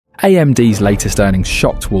AMD's latest earnings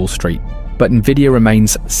shocked Wall Street, but NVIDIA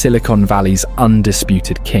remains Silicon Valley's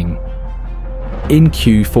undisputed king. In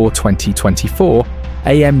Q4 2024,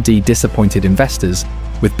 AMD disappointed investors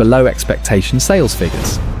with below-expectation sales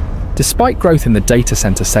figures. Despite growth in the data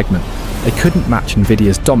center segment, they couldn't match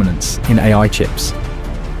NVIDIA's dominance in AI chips.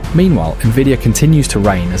 Meanwhile, NVIDIA continues to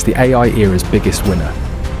reign as the AI era's biggest winner.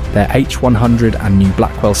 Their H100 and new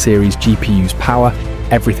Blackwell series GPUs power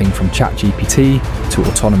everything from ChatGPT to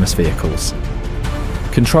autonomous vehicles.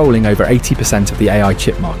 Controlling over 80% of the AI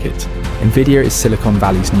chip market, NVIDIA is Silicon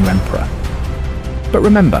Valley's new emperor. But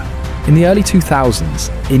remember, in the early 2000s,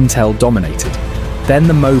 Intel dominated. Then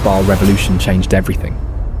the mobile revolution changed everything.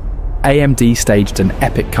 AMD staged an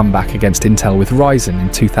epic comeback against Intel with Ryzen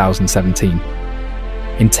in 2017.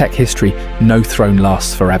 In tech history, no throne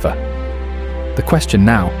lasts forever. The question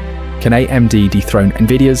now, can AMD dethrone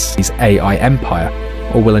NVIDIA's AI empire,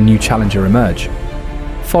 or will a new challenger emerge?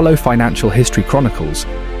 Follow Financial History Chronicles.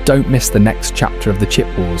 Don't miss the next chapter of the chip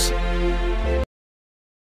wars.